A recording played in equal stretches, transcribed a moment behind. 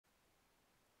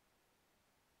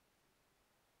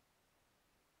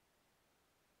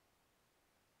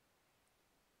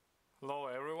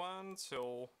everyone,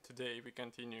 so today we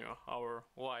continue our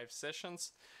live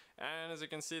sessions, and as you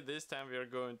can see, this time we are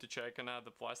going to check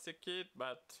another plastic kit,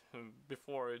 but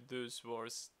before this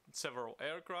was several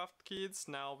aircraft kits.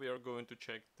 Now we are going to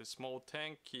check the small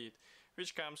tank kit,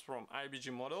 which comes from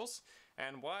IBG Models.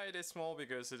 And why it is small?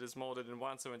 Because it is molded in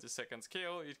 1/72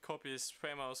 scale. It copies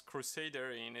famous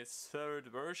Crusader in its third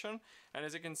version, and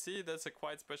as you can see, that's a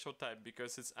quite special type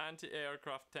because it's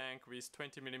anti-aircraft tank with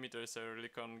 20mm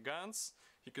Oerlikon guns.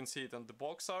 You can see it on the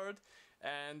box art,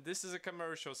 and this is a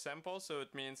commercial sample, so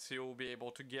it means you'll be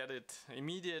able to get it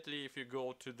immediately if you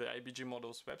go to the IBG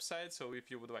Models website. So if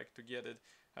you would like to get it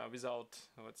without,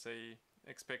 let's say,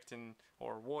 expecting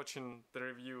or watching the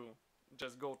review,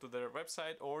 just go to their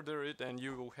website, order it, and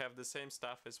you will have the same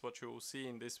stuff as what you will see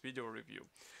in this video review.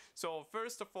 So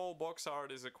first of all, box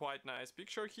art is a quite nice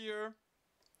picture here.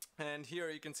 And here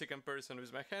you can see comparison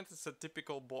with my hand. It's a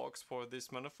typical box for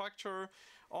this manufacturer.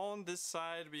 On this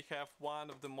side we have one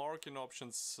of the marking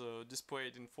options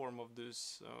displayed in form of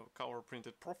these color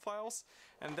printed profiles,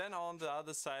 and then on the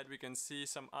other side we can see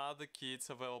some other kits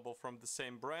available from the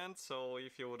same brand. So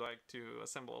if you would like to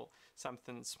assemble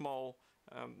something small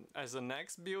as a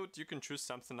next build, you can choose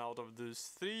something out of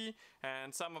these three,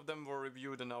 and some of them were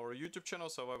reviewed on our YouTube channel,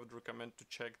 so I would recommend to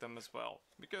check them as well,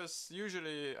 because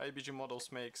usually IBG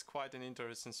Models makes quite an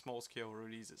interesting small scale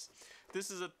releases. This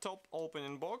is a top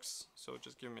opening box, so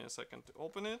just give me a second to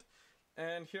open it.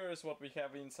 And here is what we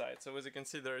have inside. So as you can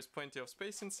see, there is plenty of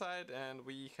space inside, and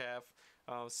we have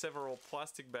several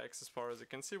plastic bags as far as you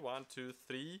can see, 1, 2,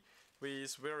 3,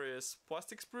 with various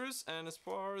plastic sprues, and as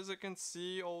far as I can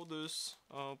see, all those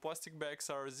plastic bags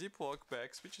are Ziploc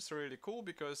bags, which is really cool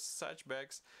because such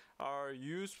bags are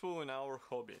useful in our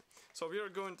hobby. So we are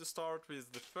going to start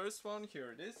with the first one.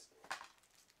 Here it is,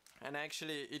 and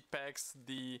actually it packs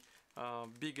the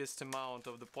biggest amount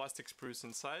of the plastic sprues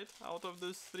inside out of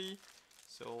those three.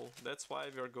 So that's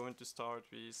why we are going to start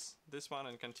with this one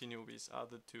and continue with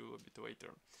other two a bit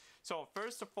later. So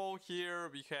first of all, here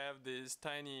we have this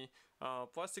tiny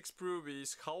plastic sprue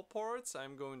with hull parts.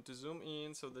 I'm going to zoom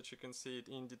in so that you can see it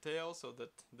in detail, so that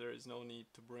there is no need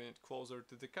to bring it closer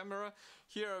to the camera.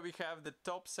 Here we have the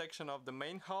top section of the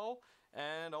main hull,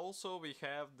 and also we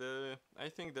have the, I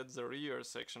think that's the rear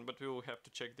section, but we will have to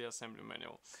check the assembly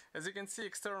manual. As you can see,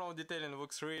 external detailing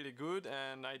looks really good,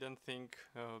 and I don't think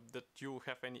that you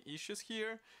have any issues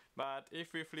here. But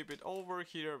if we flip it over,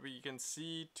 here we can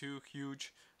see two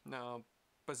huge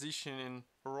positioning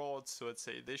rods, let's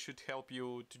say. They should help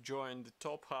you to join the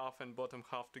top half and bottom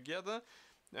half together.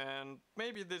 And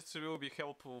maybe this will be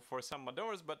helpful for some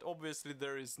modelers, but obviously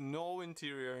there is no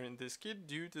interior in this kit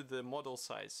due to the model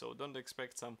size, so don't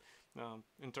expect some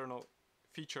internal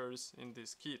features in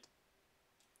this kit.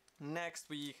 Next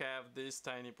we have this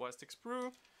tiny plastic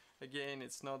sprue. Again,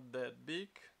 it's not that big,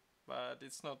 but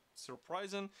it's not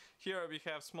surprising. Here we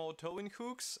have small towing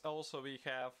hooks. Also we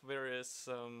have various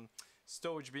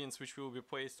stowage bins which will be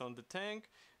placed on the tank,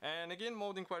 and again,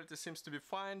 molding quality seems to be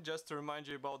fine. Just to remind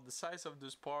you about the size of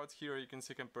those parts, here you can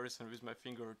see comparison with my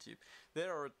fingertip. They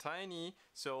are tiny,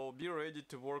 so be ready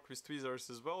to work with tweezers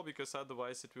as well, because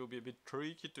otherwise it will be a bit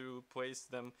tricky to place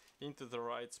them into the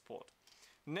right spot.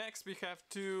 Next we have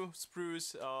two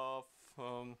sprues of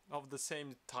the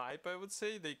same type, I would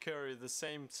say. They carry the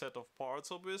same set of parts,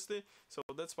 obviously, so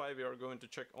that's why we are going to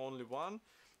check only one.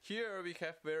 Here we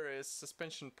have various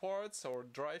suspension parts or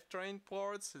drivetrain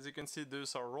parts. As you can see,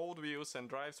 those are road wheels and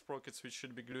drive sprockets which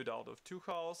should be glued out of two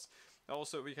hulls.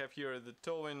 Also we have here the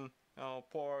towing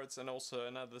parts, and also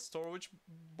another storage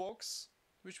box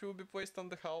which will be placed on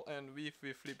the hull. And if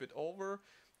we flip it over,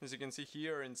 as you can see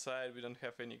here inside, we don't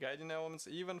have any guiding elements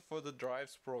even for the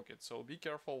drive sprocket, so be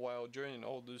careful while joining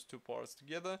all those two parts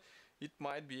together. It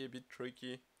might be a bit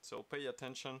tricky, so pay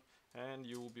attention and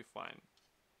you will be fine.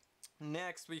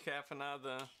 Next we have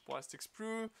another plastic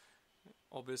sprue.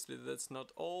 Obviously that's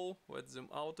not all. Let's zoom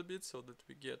out a bit so that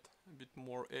we get a bit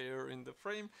more air in the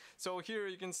frame. So here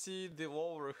you can see the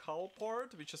lower hull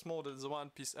part, which is molded as a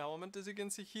one-piece element, as you can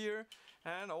see here.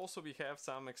 And also we have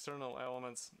some external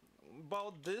elements.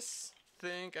 About this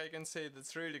thing, I can say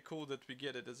that's really cool that we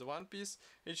get it as a one piece.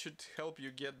 It should help you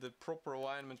get the proper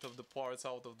alignment of the parts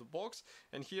out of the box.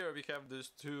 And here we have these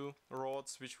two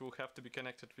rods which will have to be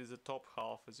connected with the top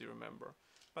half, as you remember.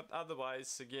 But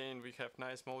otherwise, again, we have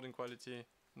nice molding quality,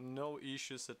 no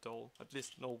issues at all, at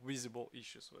least no visible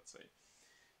issues, let's say.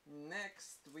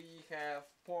 Next we have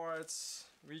parts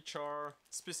which are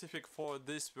specific for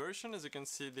this version. As you can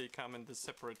see, they come in the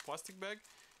separate plastic bag,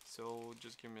 so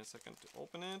just give me a second to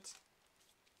open it.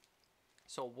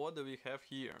 So what do we have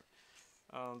here?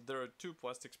 there are two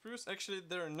plastic sprues. Actually,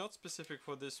 they're not specific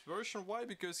for this version. Why?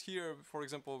 Because here, for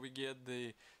example, we get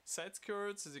the side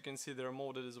skirts. As you can see, they're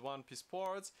molded as one-piece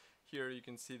parts. Here you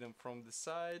can see them from the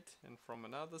side and from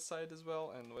another side as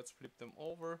well. And let's flip them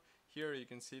over. Here you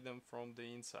can see them from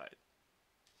the inside.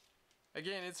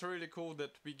 Again, it's really cool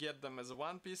that we get them as a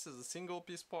one piece, as a single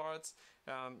piece parts.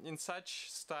 In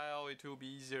such style, it will be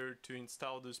easier to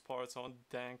install those parts on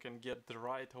the tank and get the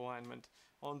right alignment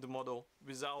on the model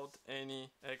without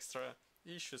any extra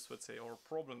issues, let's say, or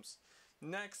problems.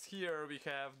 Next, here we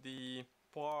have the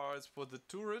parts for the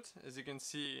turret. As you can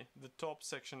see, the top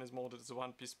section is molded as a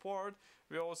one-piece part.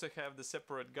 We also have the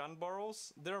separate gun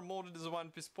barrels. They're molded as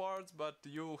one-piece parts, but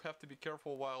you have to be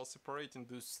careful while separating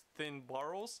those thin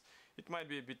barrels. It might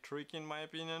be a bit tricky in my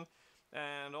opinion.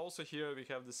 And also here we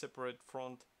have the separate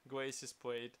front glacis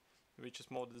plate, which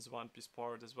is molded as one-piece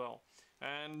part as well.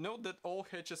 And note that all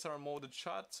hatches are molded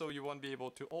shut, so you won't be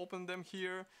able to open them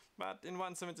here. But in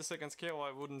 1/72 scale,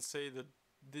 I wouldn't say that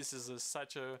this is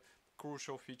such a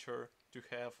crucial feature to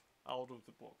have out of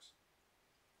the box.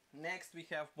 Next we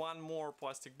have one more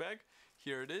plastic bag.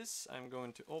 Here it is. I'm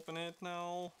going to open it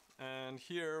now. And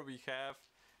here we have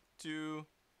two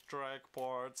track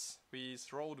parts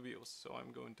with road wheels. So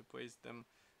I'm going to place them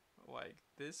like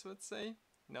this, let's say.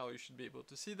 Now you should be able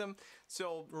to see them.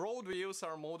 So road wheels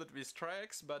are molded with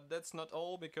tracks, but that's not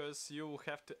all, because you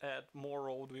have to add more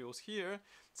road wheels here.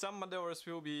 Some modelers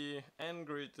will be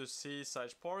angry to see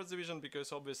such parts division,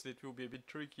 because obviously it will be a bit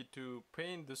tricky to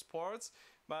paint these parts,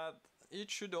 but it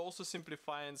should also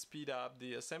simplify and speed up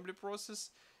the assembly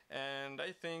process. And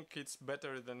I think it's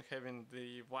better than having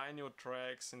the vinyl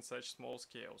tracks in such small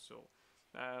scale. So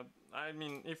I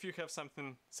mean, if you have some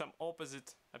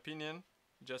opposite opinion,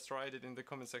 just write it in the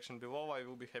comment section below. I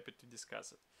will be happy to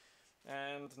discuss it.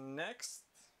 And next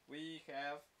we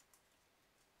have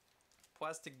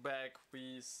plastic bag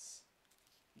with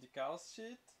decal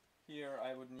sheet. Here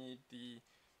I would need the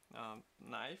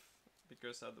knife,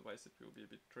 because otherwise it will be a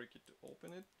bit tricky to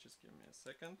open it. Just give me a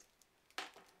second.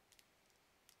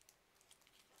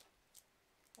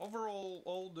 Overall,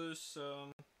 all those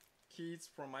kits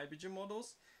from IBG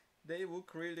Models, they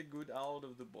look really good out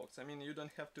of the box. I mean, you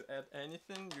don't have to add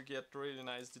anything, you get really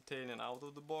nice detailing out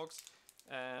of the box,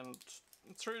 and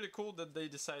it's really cool that they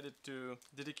decided to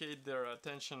dedicate their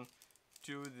attention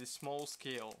to the small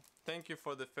scale. Thank you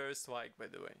for the first like, by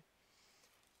the way.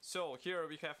 So here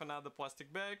we have another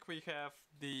plastic bag. We have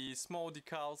the small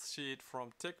decal sheet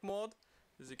from TechMod.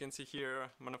 As you can see here,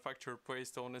 manufacturer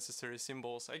placed all necessary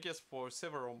symbols, I guess for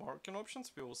several marking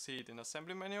options. We will see it in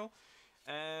assembly manual.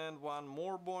 And one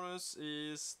more bonus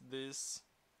is this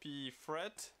P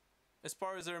fret. As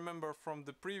far as I remember from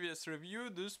the previous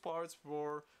review, those parts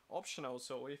were optional,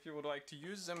 so if you would like to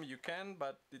use them you can,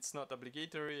 but it's not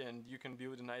obligatory, and you can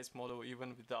build a nice model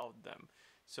even without them.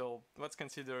 So let's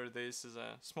consider this as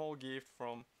a small gift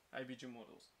from IBG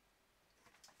Models.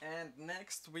 And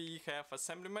next we have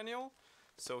assembly manual.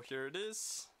 So here it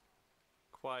is,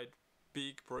 quite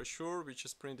big brochure which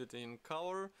is printed in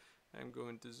color. I'm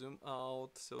going to zoom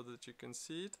out so that you can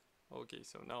see it. Okay,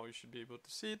 so now you should be able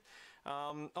to see it.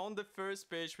 On the first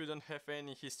page we don't have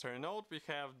any history note. We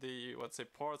have the, let's say,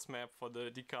 parts map for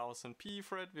the decals and P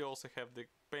fret. We also have the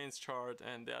paints chart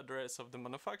and the address of the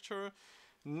manufacturer.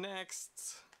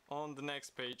 Next, on the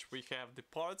next page we have the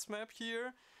parts map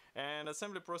here. And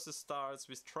assembly process starts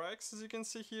with tracks, as you can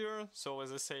see here. So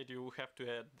as I said, you have to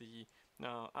add the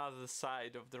other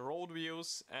side of the road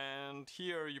wheels, and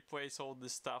here you place all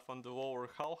this stuff on the lower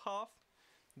hull half.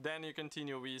 Then you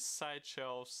continue with side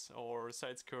shelves or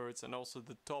side skirts and also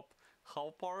the top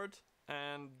hull part.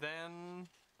 And then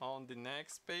on the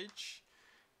next page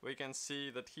we can see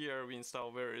that here we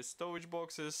install various stowage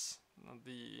boxes,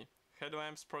 the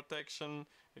headlamps protection,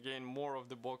 again more of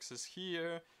the boxes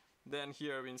here. Then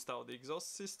here we install the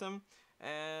exhaust system,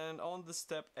 and on the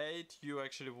step 8 you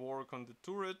actually work on the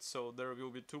turret. So there will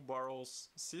be 2 barrels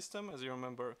system. As you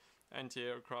remember,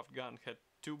 anti-aircraft gun had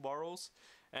 2 barrels,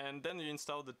 and then you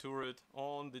install the turret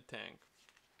on the tank.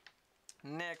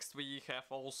 Next we have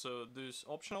also those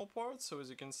optional parts. So as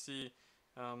you can see,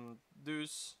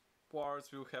 those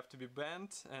parts will have to be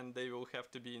bent and they will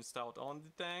have to be installed on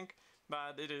the tank.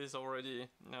 But it is already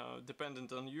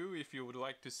dependent on you if you would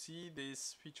like to see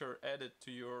this feature added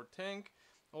to your tank,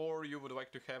 or you would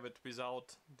like to have it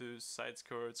without the side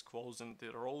skirts closing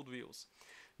the road wheels.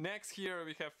 Next, here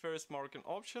we have first marking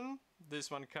option. This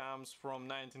one comes from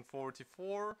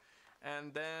 1944,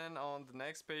 and then on the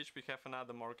next page we have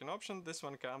another marking option. This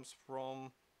one comes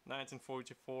from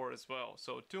 1944 as well.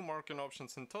 So 2 marking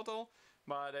options in total,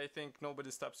 but I think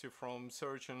nobody stops you from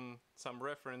searching some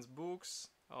reference books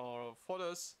or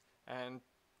photos and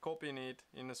copying it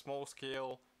in a small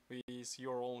scale with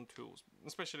your own tools,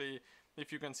 especially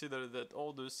if you consider that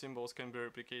all those symbols can be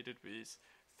replicated with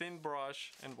thin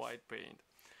brush and white paint.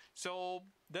 So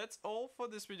that's all for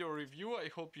this video review. I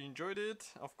hope you enjoyed it.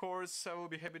 Of course, I will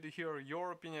be happy to hear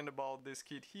your opinion about this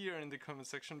kit here in the comment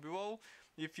section below.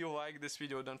 If you like this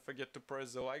video, don't forget to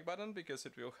press the like button because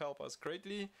it will help us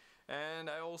greatly. And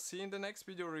I will see you in the next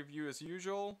video review as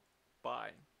usual.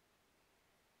 Bye.